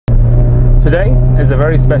Today is a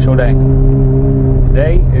very special day.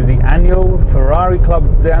 Today is the annual Ferrari Club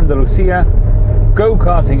of Andalucia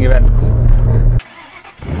go-karting event.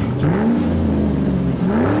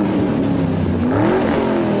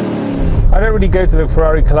 I don't really go to the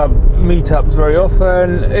Ferrari Club meetups very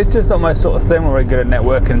often. It's just not my sort of thing. I'm very good at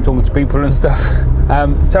networking and talking to people and stuff.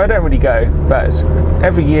 So I don't really go, but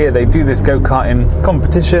every year they do this go-karting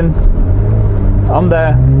competition. I'm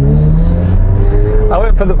there. I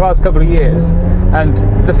went for the past couple of years, and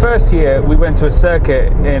the first year we went to a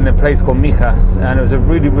circuit in a place called Mijas, and it was a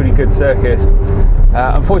really, really good circuit.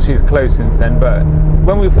 Unfortunately it's closed since then, but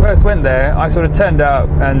when we first went there, I sort of turned out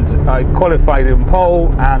and I qualified in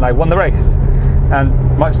pole and I won the race.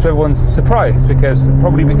 And much to everyone's surprise,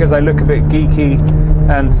 probably because I look a bit geeky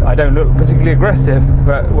and I don't look particularly aggressive,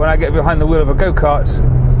 but when I get behind the wheel of a go-kart,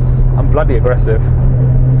 I'm bloody aggressive.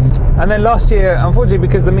 And then last year, unfortunately,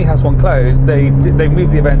 because the Mijas one closed, they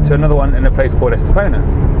moved the event to another one in a place called Estepona.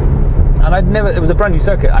 And it was a brand new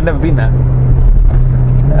circuit, I'd never been there.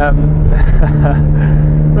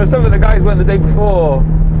 But some of the guys went the day before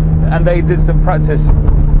and they did some practice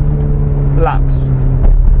laps.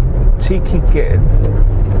 Cheeky kids.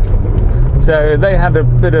 So they had a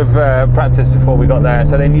bit of practice before we got there,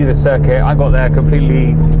 so they knew the circuit. I got there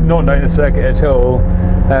completely not knowing the circuit at all.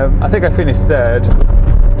 I think I finished third,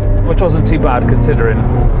 which wasn't too bad considering.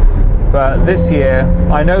 But this year,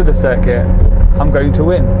 I know the circuit. I'm going to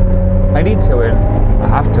win. I need to win. I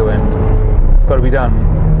have to win. It's got to be done.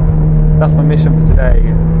 That's my mission for today,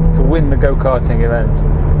 is to win the go-karting event.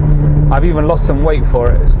 I've even lost some weight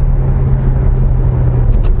for it.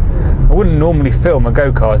 I wouldn't normally film a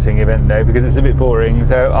go-karting event though, because it's a bit boring,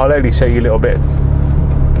 so I'll only show you little bits.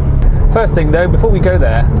 First thing though, before we go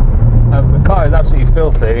there, the car is absolutely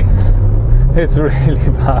filthy. It's really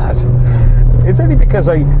bad. It's only because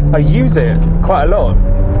I use it quite a lot,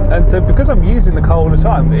 and so because I'm using the car all the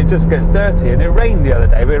time, it just gets dirty. And it rained the other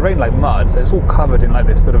day, but it rained like mud, so it's all covered in like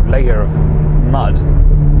this sort of layer of mud.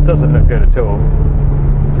 It doesn't look good at all.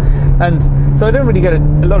 And so I don't really get a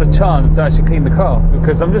lot of chance to actually clean the car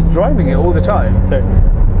because I'm just driving it all the time.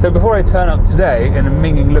 So before I turn up today in a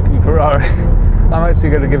minging looking Ferrari, I'm actually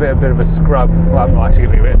going to give it a bit of a scrub. Well, I'm not actually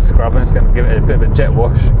going to give it a scrub, I'm just going to give it a bit of a jet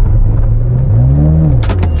wash.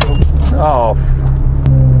 Oh,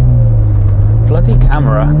 bloody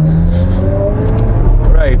camera.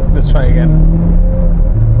 Right, let's try again.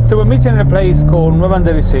 So we're meeting in a place called Nueva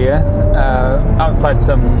Andalucia, outside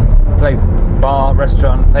some place, bar,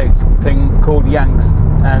 restaurant, place thing called Yanks.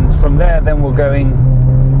 And from there then we're going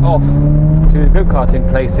off to a go-karting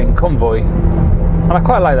place in Convoy. And I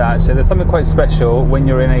quite like that actually. There's something quite special when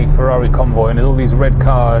you're in a Ferrari convoy and there's all these red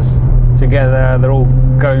cars together, they're all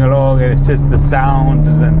going along, and it's just the sound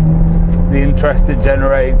and the interest it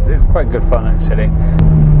generates. It's quite good fun actually.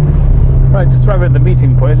 Right, just arriving at the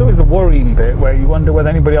meeting point. It's always the worrying bit where you wonder whether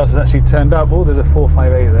anybody else has actually turned up. Oh, there's a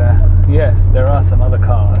 458 there. Yes, there are some other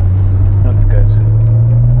cars. That's good.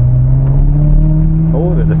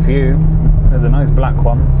 Oh, there's a few. There's a nice black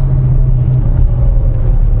one.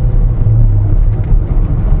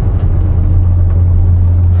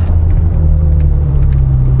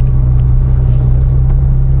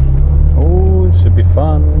 Should be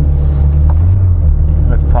fun.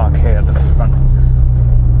 Let's park here at the front.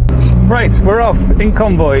 Right, we're off in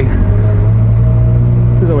convoy.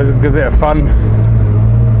 This is always a good bit of fun.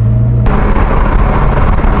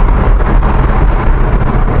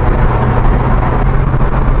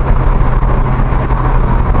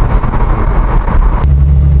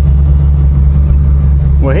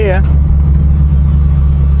 We're here.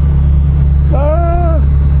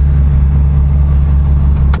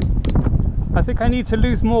 I think I need to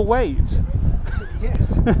lose more weight.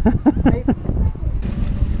 Yes.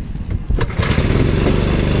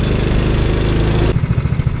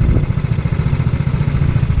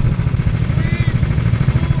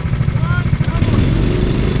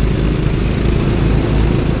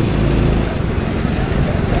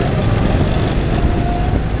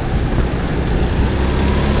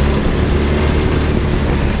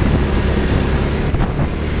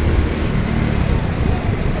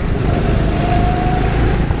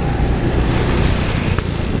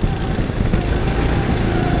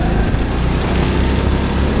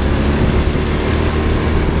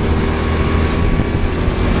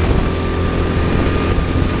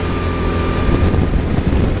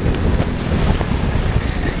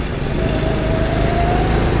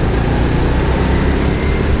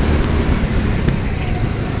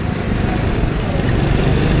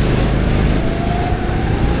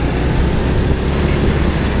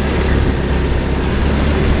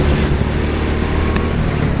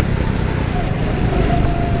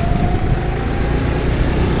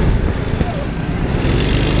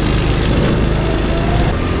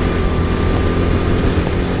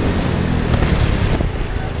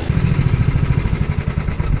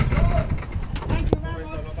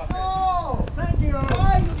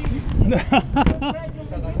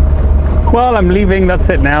 Well, I'm leaving, that's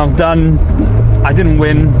it now, done. I didn't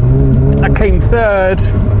win. I came third.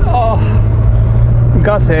 Oh,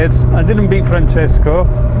 gutted. I didn't beat Francesco.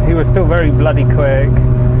 He was still very bloody quick.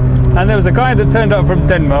 And there was a guy that turned up from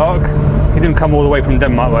Denmark. He didn't come all the way from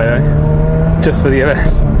Denmark, by the way, just for the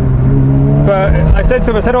event. But I said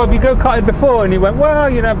to him, oh, have you go-karted before? And he went, well,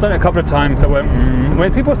 you know, I've done it a couple of times. I went,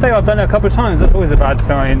 When people say I've done it a couple of times, that's always a bad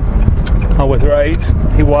sign. I was right.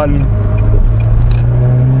 He won.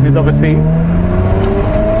 He's obviously,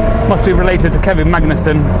 must be related to Kevin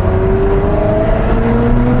Magnussen.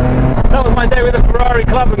 That was my day with the Ferrari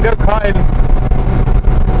Club and go-karting.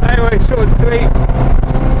 Anyway, short and sweet.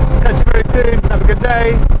 Catch you very soon. Have a good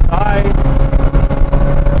day. Bye.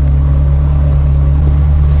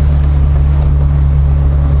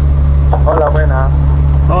 Hola, buenas.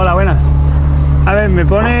 Hola, buenas. A ver, me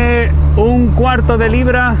pone un cuarto de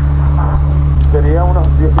libra. Sería unos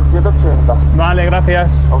 17,80. Vale,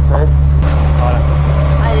 gracias. Ok. Vale.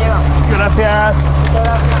 Ahí lleva. Gracias. Muchas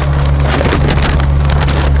gracias.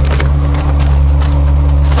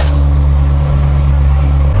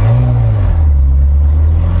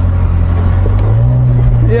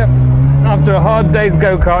 Yep. After a hard day's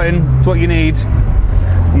go-karting, it's what you need.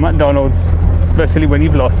 McDonald's, especially when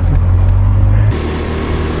you've lost.